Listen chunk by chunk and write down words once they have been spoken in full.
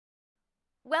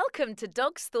Welcome to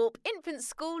Dogsthorpe Infant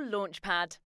School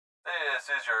Launchpad. This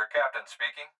is your captain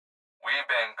speaking. We've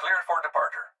been cleared for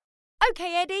departure.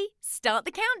 Okay, Eddie, start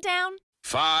the countdown.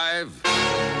 5,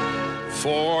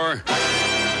 4,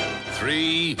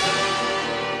 3,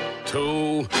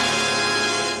 2,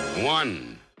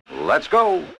 1. Let's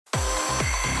go.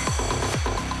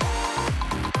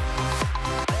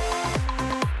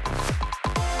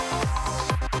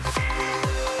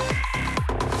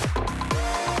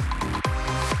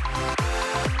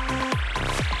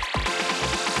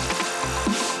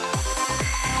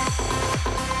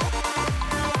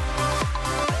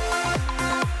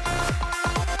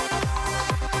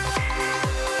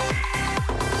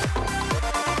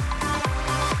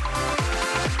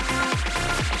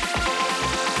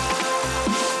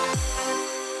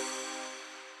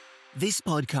 This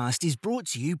podcast is brought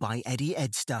to you by Eddie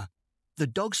Edster, the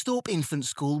Dogsthorpe Infant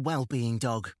School Wellbeing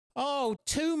Dog. Oh,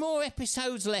 2 more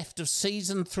episodes left of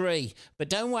season 3. But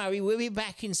don't worry, we'll be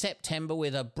back in September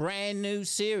with a brand new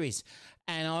series.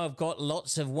 And I've got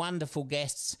lots of wonderful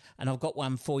guests, and I've got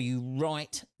one for you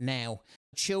right now.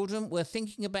 Children, we're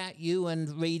thinking about you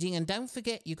and reading, and don't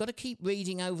forget, you've got to keep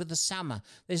reading over the summer.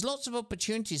 There's lots of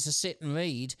opportunities to sit and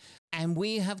read, and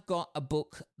we have got a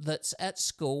book that's at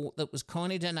school that was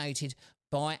kindly donated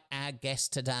by our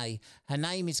guest today. Her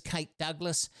name is Kate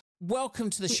Douglas. Welcome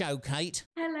to the show, Kate.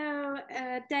 Hello,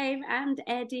 Dave and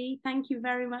Eddie. Thank you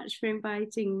very much for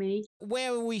inviting me.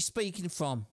 Where are we speaking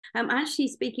from? I'm actually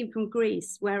speaking from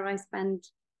Greece, where I spend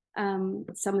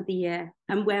some of the year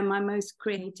and where my most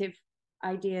creative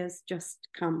ideas just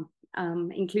come,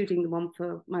 including the one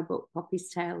for my book, Poppy's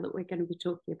Tale, that we're going to be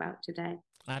talking about today.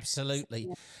 Absolutely.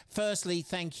 Yeah. Firstly,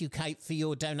 thank you, Kate, for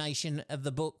your donation of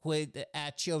the book.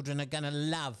 Our children are going to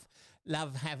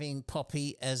love having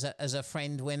Poppy as a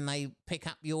friend when they pick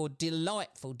up your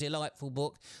delightful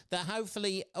book that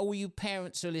hopefully all you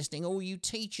parents who are listening, all you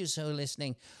teachers who are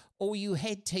listening, all you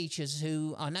head teachers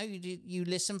who I know you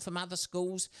listen from other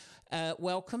schools,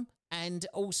 welcome. And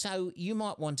also you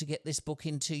might want to get this book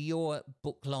into your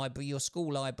book library, your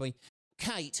school library.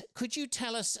 Kate, could you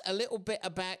tell us a little bit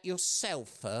about yourself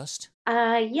first?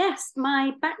 Yes,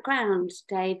 my background,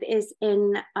 Dave, is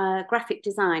in graphic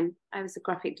design. I was a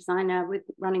graphic designer with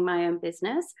running my own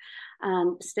business.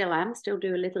 Still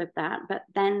do a little of that. But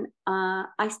then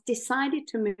I decided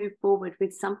to move forward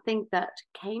with something that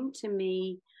came to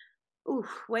me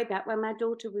way back when my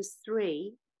daughter was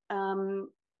 3.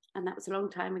 And that was a long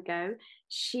time ago.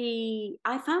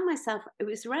 I found myself, it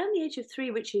was around the age of 3,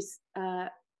 which is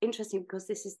interesting because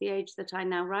this is the age that I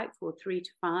now write for, 3 to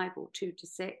 5 or 2 to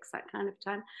 6, that kind of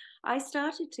time. I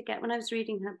started to get, when I was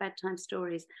reading her bedtime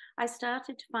stories, I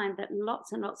started to find that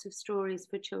lots and lots of stories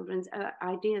for children's,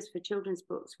 ideas for children's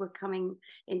books were coming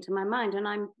into my mind. And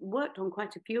I worked on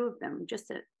quite a few of them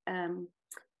just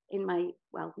in my,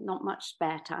 not much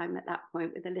spare time at that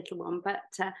point with the little one, but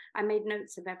I made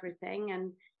notes of everything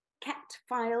and kept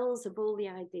files of all the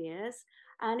ideas.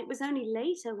 And it was only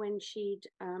later when she'd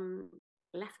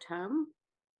left home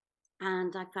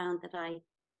and I found that I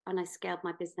scaled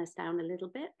my business down a little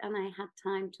bit and I had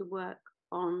time to work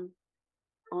on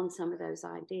some of those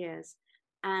ideas.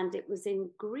 And it was in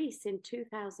Greece in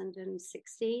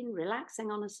 2016,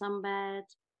 relaxing on a sunbed,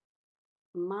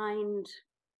 mind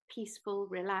peaceful,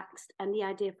 relaxed, and the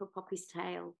idea for Poppy's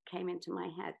Tale came into my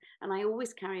head. And I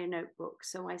always carry a notebook,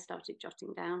 so I started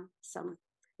jotting down some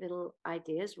little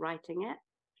ideas, writing it,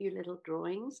 a few little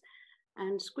drawings,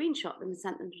 and screenshot them and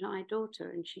sent them to my daughter.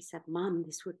 And she said, "Mum,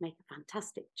 this would make a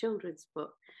fantastic children's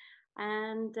book."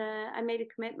 And I made a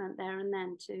commitment there and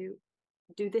then to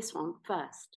do this one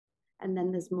first. And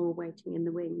then there's more waiting in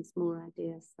the wings, more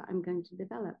ideas that I'm going to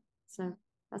develop. So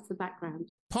that's the background.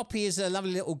 Poppy is a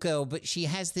lovely little girl, but she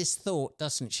has this thought,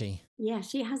 doesn't she? Yeah,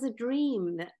 she has a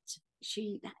dream that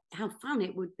how fun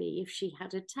it would be if she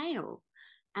had a tail.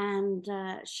 And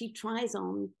she tries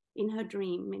on, in her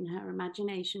dream, in her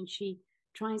imagination, she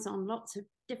tries out lots of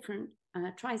different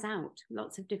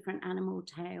animal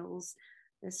tails.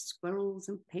 There's squirrels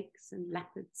and pigs and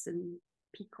leopards and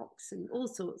peacocks and all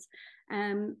sorts.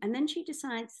 And then she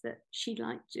decides that she'd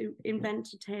like to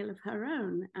invent a tail of her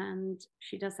own. And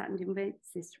she does that and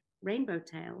invents this rainbow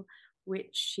tail,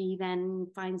 which she then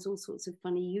finds all sorts of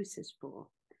funny uses for.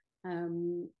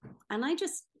 And I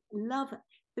just love it.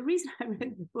 The reason I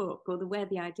wrote the book, or where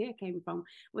the idea came from,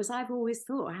 was I've always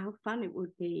thought how fun it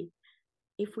would be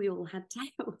if we all had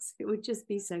tails. It would just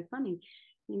be so funny.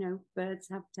 You know, birds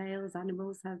have tails,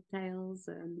 animals have tails,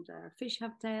 and fish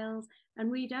have tails, and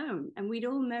we don't. And we'd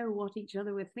all know what each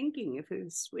other were thinking if it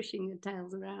was swishing the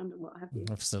tails around and what have you.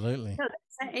 Absolutely.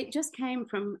 So it just came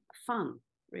from fun,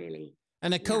 really.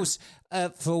 And of course,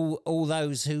 for all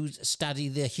those who study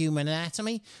the human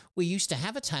anatomy, we used to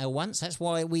have a tail once. That's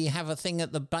why we have a thing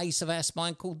at the base of our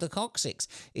spine called the coccyx.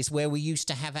 It's where we used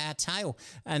to have our tail.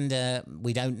 And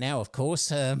we don't now, of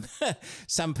course.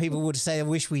 Some people would say, I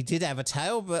wish we did have a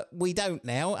tail, but we don't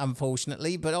now,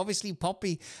 unfortunately. But obviously,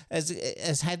 Poppy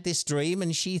has had this dream,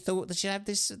 and she thought that she'd have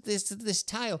this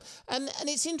tail. And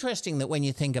it's interesting that when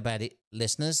you think about it,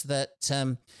 listeners, that...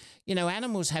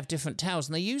 animals have different tails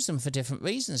and they use them for different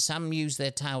reasons. Some use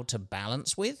their tail to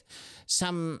balance with.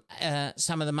 Some of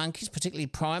the monkeys, particularly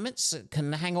primates,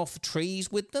 can hang off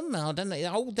trees with them. I don't know, they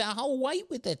hold their whole weight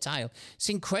with their tail. It's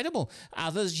incredible.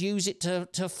 Others use it to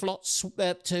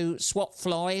swat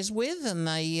flies with, and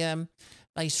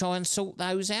they try and sort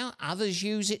those out. Others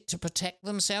use it to protect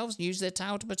themselves, use their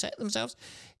tail to protect themselves.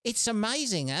 It's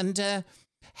amazing. And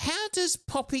how does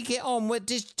Poppy get on?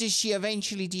 Does she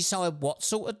eventually decide what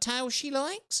sort of tail she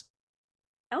likes?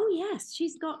 Oh, yes.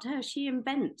 She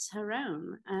invents her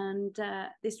own, and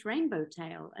this rainbow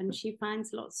tail, and she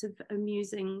finds lots of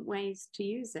amusing ways to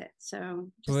use it.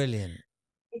 So brilliant.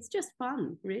 It's just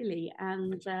fun, really.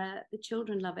 And the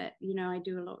children love it. I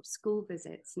do a lot of school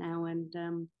visits now,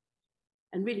 and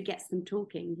really gets them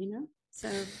talking,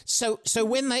 So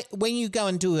when you go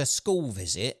and do a school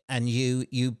visit, and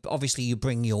you obviously you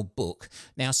bring your book.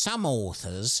 Now, some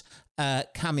authors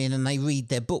come in and they read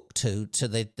their book to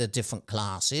the different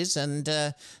classes, and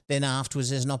then afterwards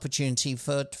there's an opportunity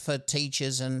for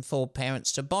teachers and for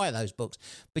parents to buy those books.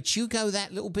 But you go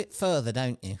that little bit further,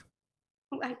 don't you?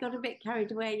 I got a bit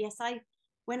carried away. Yes,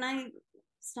 when I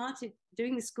started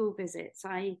doing the school visits,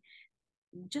 I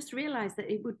just realized that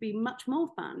it would be much more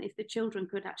fun if the children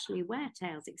could actually wear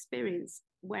tails, experience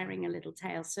wearing a little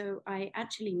tail. So I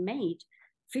actually made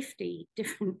 50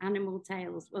 different animal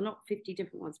tails. Well, not 50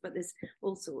 different ones, but there's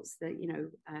all sorts that,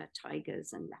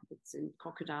 tigers and leopards and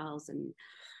crocodiles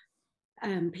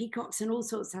and peacocks and all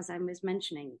sorts, as I was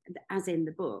mentioning, as in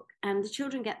the book. And the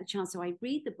children get the chance. So I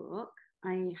read the book.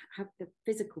 I have the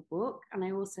physical book, and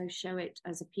I also show it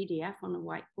as a PDF on a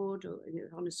whiteboard or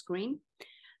on a screen.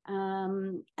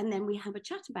 And then we have a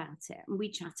chat about it, and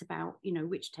we chat about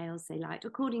which tales they liked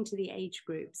according to the age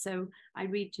group. So I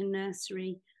read to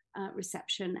nursery,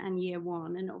 reception, and year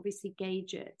 1, and obviously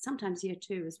gauge it, sometimes year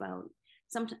 2 as well,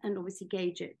 and obviously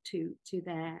gauge it to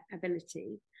their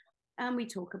ability. And we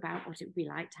talk about what it would be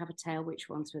like to have a tail, which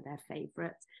ones were their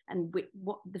favourites, and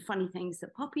what the funny things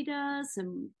that Poppy does,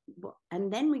 and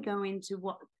then we go into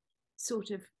what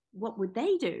would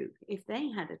they do if they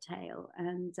had a tail,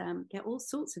 and get all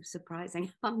sorts of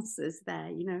surprising answers there.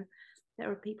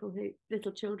 There are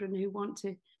little children who want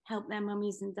to help their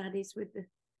mummies and daddies with the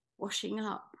washing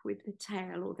up with the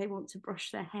tail, or they want to brush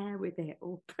their hair with it,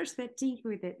 or brush their teeth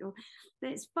with it, or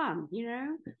it's fun,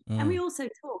 And we also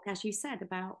talk, as you said,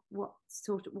 about what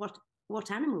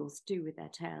animals do with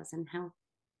their tails, and how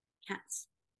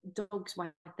dogs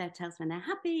wag their tails when they're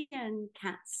happy, and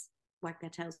cats wag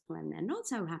their tails when they're not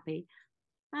so happy.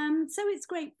 So it's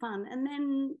great fun. And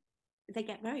then they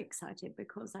get very excited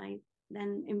because I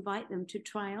then invite them to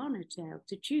try on a tail,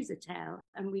 to choose a tail,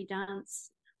 and we dance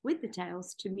with the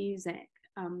tails to music.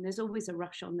 There's always a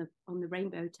rush on the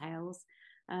rainbow tails,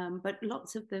 but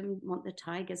lots of them want the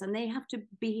tigers, and they have to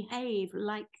behave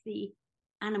like the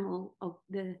animal of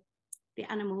the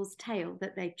animal's tail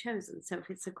that they've chosen. So if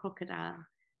it's a crocodile,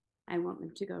 I want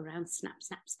them to go around snap,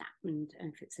 snap, snap. And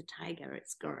if it's a tiger,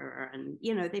 it's grrr. And,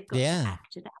 they've got to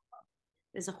act it out.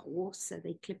 There's a horse, so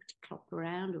they clip-clop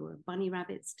around, or a bunny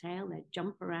rabbit's tail, they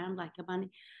jump around like a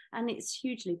bunny. And it's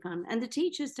hugely fun. And the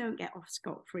teachers don't get off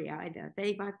scot-free either.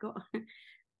 I've got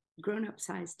grown-up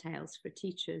sized tails for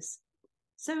teachers.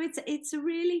 So it's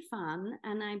really fun.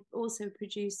 And I also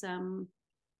produce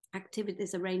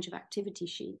there's a range of activity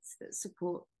sheets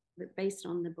that based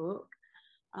on the book.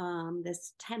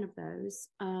 There's 10 of those.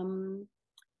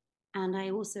 And I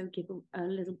also give a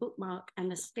little bookmark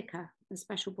and a sticker, a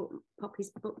special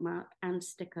Poppy's bookmark and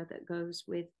sticker that goes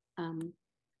with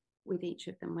each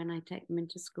of them when I take them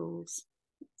into schools.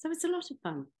 So it's a lot of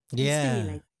fun.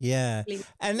 Yeah.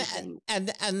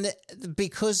 And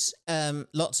because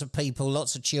lots of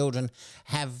children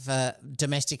have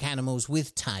domestic animals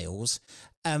with tails,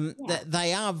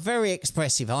 they are very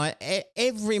expressive.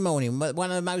 Every morning, one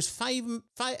of the most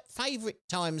favourite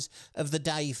times of the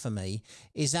day for me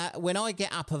is that when I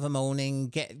get up of a morning,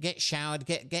 get showered,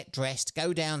 get dressed,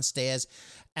 go downstairs,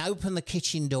 open the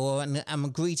kitchen door, and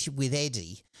I'm greeted with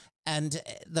Eddie. And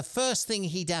the first thing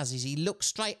he does is he looks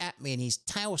straight at me and his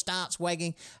tail starts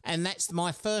wagging. And that's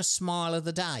my first smile of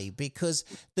the day, because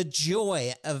the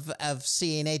joy of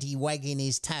seeing Eddie wagging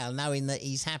his tail, knowing that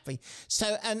he's happy.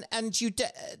 So, and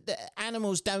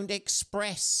animals don't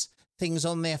express things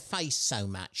on their face so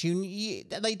much.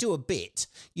 They do a bit,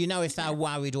 if they're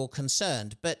worried or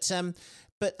concerned, but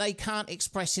they can't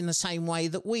express in the same way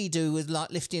that we do, with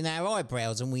like lifting our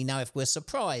eyebrows, and we know if we're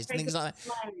surprised and things like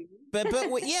that.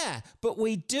 But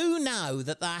we do know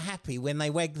that they're happy when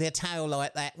they wag their tail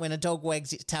like that. When a dog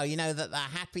wags its tail, you know that they're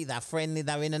happy, they're friendly,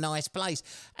 they're in a nice place.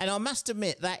 And I must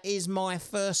admit, that is my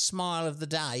first smile of the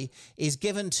day, is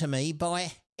given to me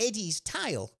by Eddie's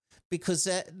tail, because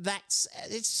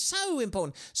it's so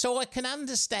important. So I can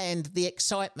understand the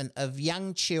excitement of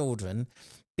young children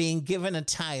being given a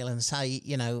tail and say,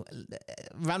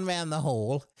 run round the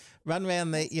hall, run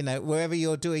round the, wherever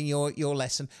you're doing your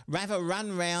lesson, rather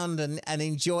run round and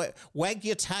enjoy it, wag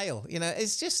your tail.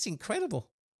 It's just incredible.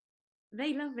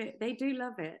 They love it. They do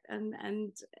love it.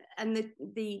 And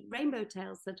the rainbow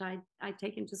tails that I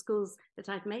take into schools that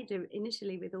I've made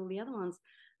initially with all the other ones,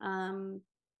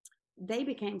 they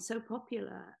became so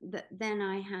popular that then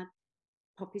I had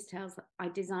Poppy's tails. I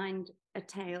designed a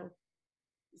tail,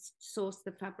 sourced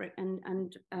the fabric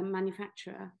and a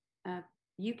manufacturer,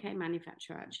 UK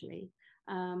manufacturer actually,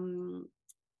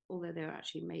 although they're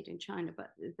actually made in China,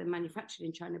 but they're manufactured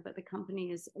in China, but the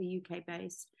company is a UK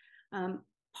based,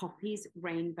 Poppy's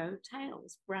Rainbow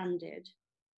Tails branded,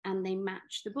 and they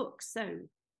match the book. So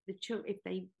the children, if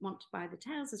they want to buy the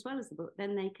tails as well as the book,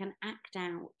 then they can act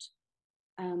out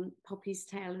Poppy's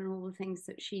tail and all the things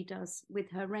that she does with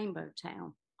her rainbow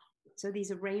tail. So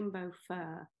these are rainbow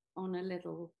fur on a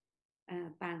little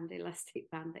elastic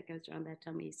band that goes around their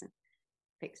tummies and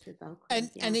fixed with Velcro.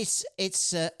 And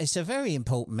it's a very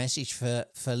important message for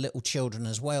little children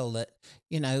as well, that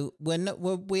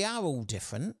we are all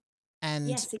different, and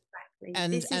yes,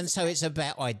 exactly. And so it's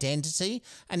about identity,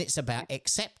 and it's about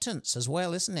acceptance as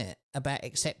well, isn't it? About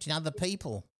accepting other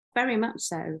people. Very much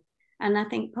so. And I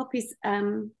think Poppy's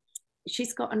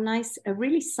she's got a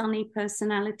really sunny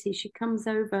personality. She comes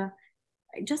over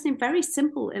just in very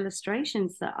simple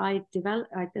illustrations that I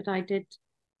developed, that I did.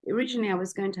 Originally, I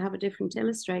was going to have a different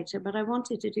illustrator, but I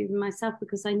wanted to do them myself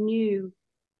because I knew,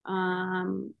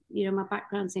 my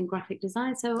background's in graphic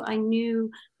design. So I knew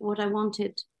what I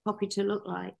wanted Poppy to look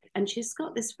like. And she's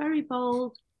got this very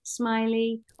bold,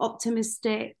 smiley,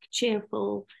 optimistic,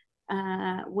 cheerful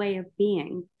way of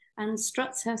being, and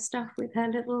struts her stuff with her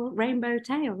little rainbow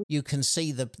tail. You can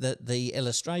see the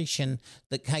illustration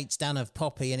that Kate's done of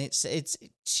Poppy, and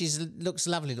she looks a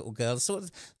lovely little girl, the sort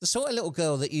of little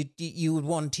girl that you would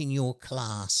want in your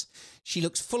class. She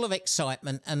looks full of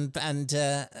excitement, and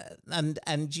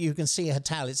you can see her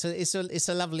tail. It's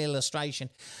a lovely illustration,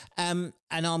 and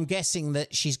I'm guessing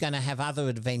that she's going to have other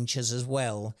adventures as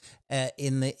well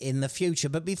in the future.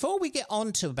 But before we get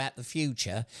on to about the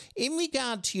future, in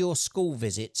regard to your school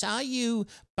visits, are you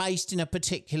based in a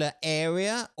particular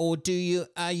area, or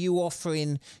are you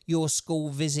offering your school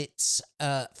visits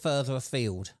further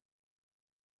afield?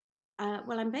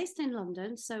 Well, I'm based in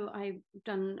London, so I've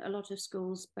done a lot of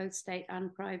schools, both state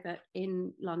and private,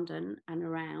 in London and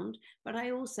around. But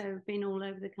I also have been all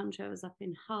over the country. I was up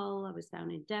in Hull, I was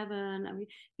down in Devon. I mean,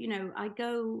 I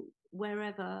go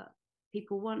wherever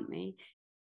people want me.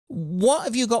 What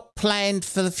have you got planned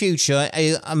for the future?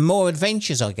 More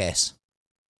adventures, I guess.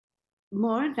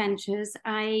 More adventures.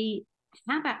 I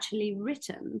have actually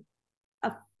written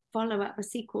a follow-up, a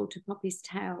sequel to Poppy's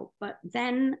Tale, but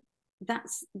then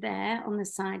that's there on the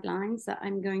sidelines that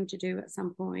I'm going to do at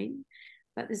some point.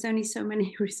 But there's only so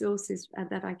many resources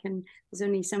there's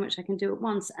only so much I can do at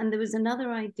once. And there was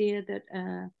another idea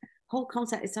that whole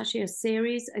concept is actually a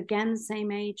series, again,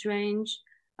 same age range,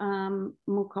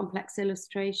 more complex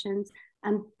illustrations.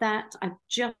 And that I've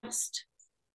just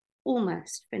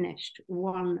almost finished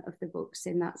one of the books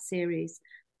in that series.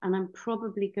 And I'm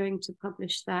probably going to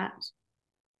publish that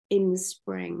in the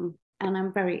spring. And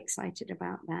I'm very excited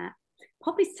about that.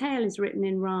 Poppy's Tale is written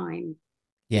in rhyme,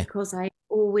 because I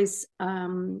always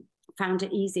found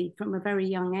it easy from a very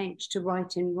young age to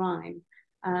write in rhyme.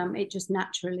 It just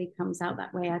naturally comes out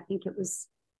that way. I think it was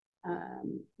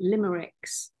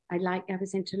limericks. I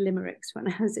was into limericks when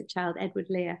I was a child, Edward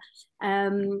Lear.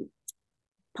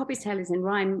 Poppy's Tale is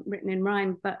written in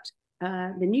rhyme, but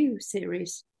the new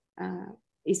series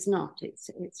is not. It's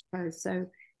prose. So,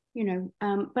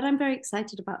 but I'm very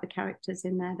excited about the characters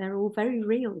in there. They're all very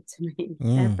real to me.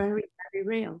 They're very, very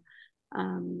real.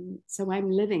 So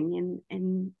I'm living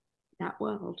in that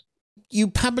world. You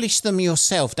publish them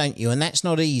yourself, don't you? And that's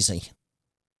not easy.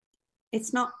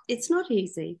 It's not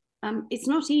easy. it's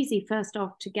not easy, first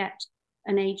off, to get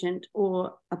an agent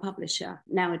or a publisher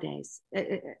nowadays.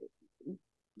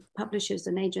 Publishers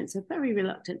and agents are very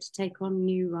reluctant to take on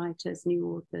new writers, new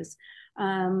authors.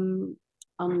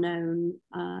 Unknown.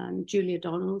 Julia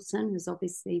Donaldson has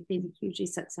obviously been hugely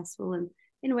successful, and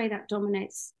in a way that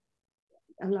dominates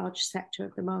a large sector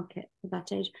of the market for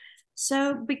that age.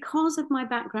 So because of my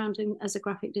background as a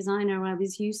graphic designer, I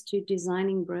was used to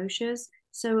designing brochures.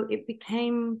 So it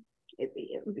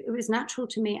was natural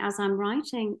to me as I'm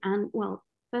writing, and well,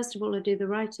 first of all, I do the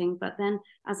writing, but then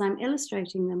as I'm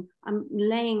illustrating them, I'm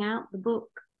laying out the book.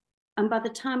 And by the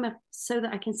time so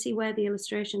that I can see where the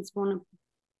illustrations want to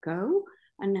go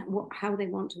and how they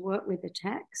want to work with the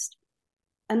text.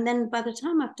 And then by the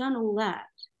time I've done all that,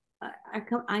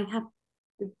 I have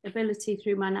the ability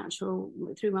through my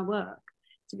work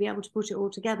to be able to put it all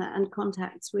together, and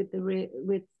contacts with very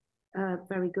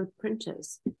good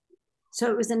printers. So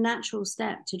it was a natural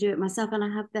step to do it myself, and I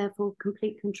have therefore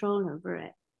complete control over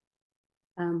it,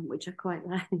 which I quite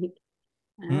like.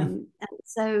 And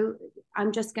so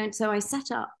I'm just so I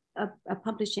set up a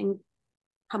publishing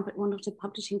company, well, not a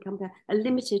publishing company, a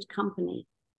limited company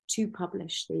to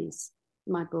publish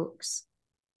my books.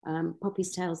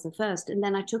 Poppy's Tales the first, and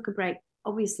then I took a break.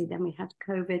 Obviously, then we had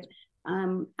COVID,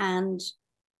 and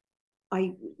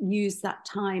I used that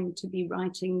time to be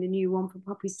writing the new one for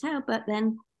Poppy's Tale, but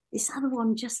then this other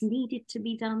one just needed to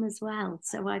be done as well.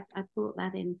 So I brought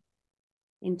that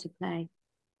into play.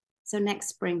 So next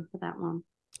spring for that one.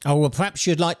 Oh, well, perhaps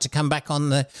you'd like to come back on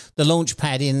the launch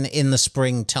pad in the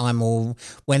springtime or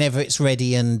whenever it's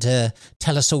ready, and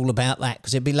tell us all about that,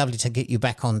 because it'd be lovely to get you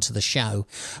back onto the show.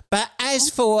 But as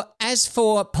for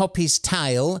Poppy's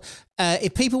Tale,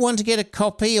 if people want to get a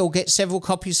copy or get several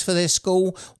copies for their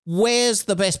school, where's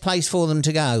the best place for them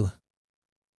to go?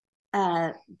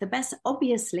 The best,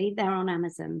 obviously, they're on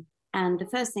Amazon. And the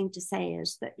first thing to say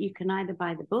is that you can either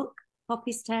buy the book,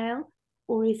 Poppy's Tale,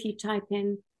 or if you type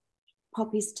in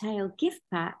Poppy's Tale gift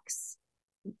packs,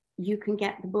 you can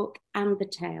get the book and the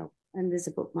tale, and there's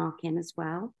a bookmark in as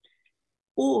well.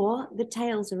 Or the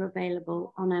tales are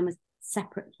available on Amazon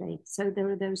separately. So there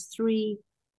are those three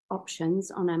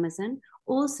options on Amazon.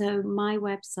 Also, my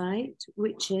website,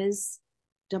 which is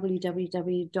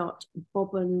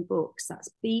www.bobbun.books, that's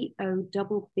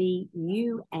BOBBUN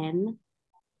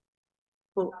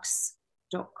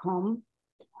books.com.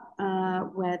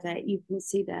 Where you can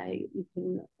see there, you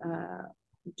can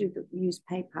use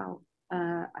PayPal.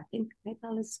 I think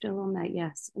PayPal is still on there,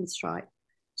 yes, and Stripe.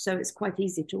 So it's quite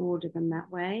easy to order them that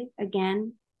way.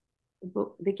 Again,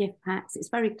 the gift packs, it's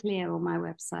very clear on my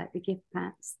website, the gift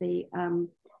packs, the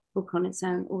book on its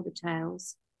own, all the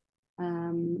tales.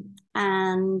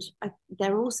 And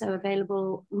they're also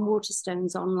available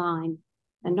Waterstones online.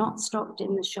 They're not stocked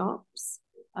in the shops.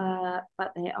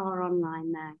 But they are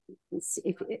online now. You can see,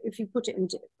 if you put it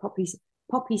into Poppy's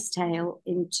Tale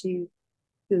into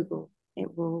Google,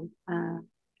 it will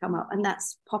come up, and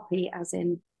that's Poppy as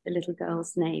in the little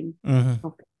girl's name,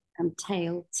 Poppy, and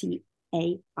Tale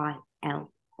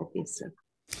TAIL, obviously.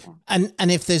 Yeah.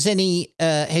 And if there's any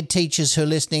head teachers who are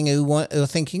listening who are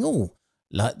thinking, oh,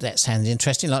 like that sounds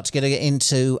interesting, like to get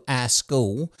into our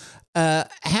school,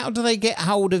 how do they get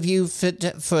hold of you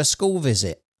for a school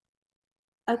visit?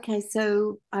 Okay,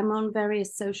 so I'm on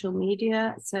various social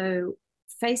media. So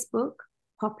Facebook,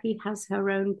 Poppy has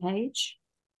her own page.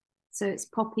 So it's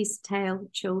Poppy's Tale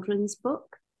Children's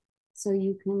Book. So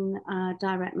you can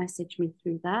direct message me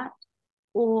through that.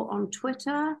 Or on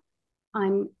Twitter,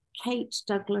 I'm Kate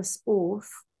Douglas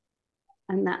Auth,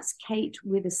 and that's Kate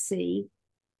with a C.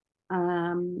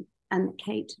 And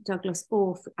Kate Douglas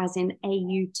Auth as in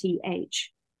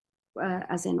AUTH,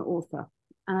 as in author.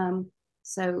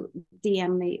 So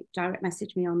DM me, direct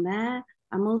message me on there.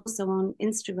 I'm also on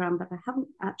Instagram, but I haven't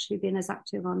actually been as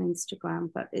active on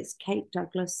Instagram, but it's Kate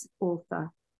Douglas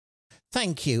Author.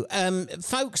 Thank you.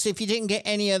 Folks, if you didn't get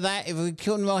any of that, if we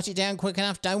couldn't write it down quick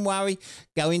enough, don't worry.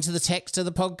 Go into the text of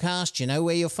the podcast. You know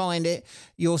where you'll find it.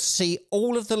 You'll see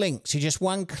all of the links. You're just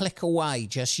one click away.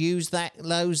 Just use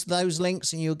those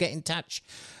links and you'll get in touch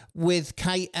with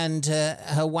Kate and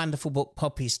her wonderful book,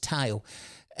 Poppy's Tale.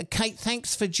 Kate,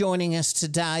 thanks for joining us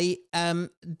today.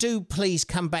 Do please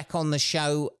come back on the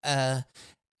show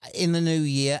in the new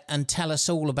year and tell us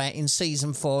all about in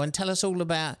season 4, and tell us all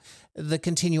about the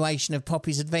continuation of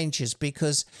Poppy's adventures,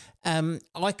 because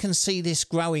I can see this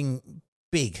growing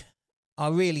big. I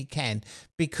really can,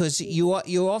 because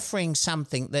you're offering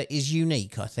something that is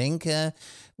unique, I think.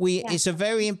 It's a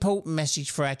very important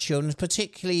message for our children,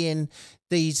 particularly in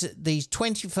these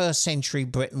 21st century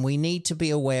Britain, we need to be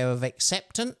aware of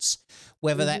acceptance,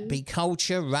 whether that be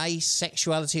culture, race,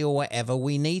 sexuality or whatever.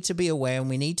 We need to be aware and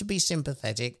we need to be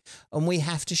sympathetic and we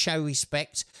have to show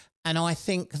respect. And I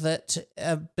think that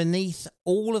beneath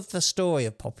all of the story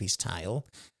of Poppy's tale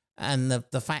and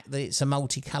the fact that it's a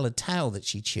multicoloured tale that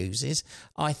she chooses,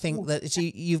 I think that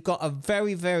you've got a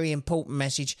very, very important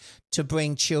message to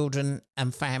bring children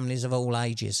and families of all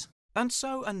ages. And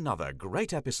so another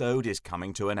great episode is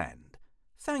coming to an end.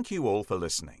 Thank you all for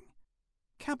listening.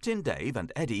 Captain Dave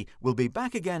and Eddie will be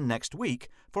back again next week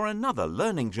for another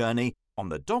learning journey on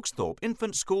the Dogsthorpe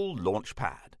Infant School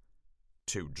Launchpad.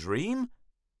 To dream,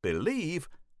 believe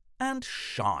and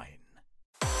shine.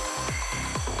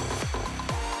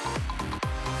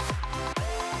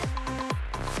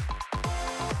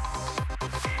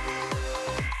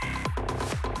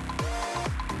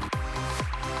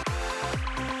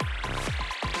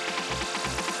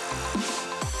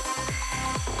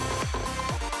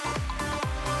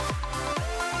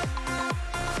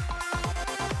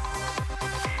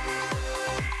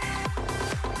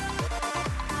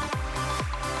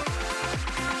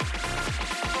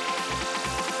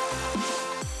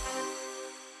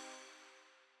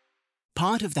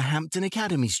 Part of the Hampton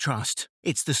Academies Trust.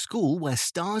 It's the school where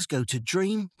stars go to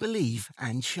dream, believe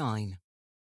and shine.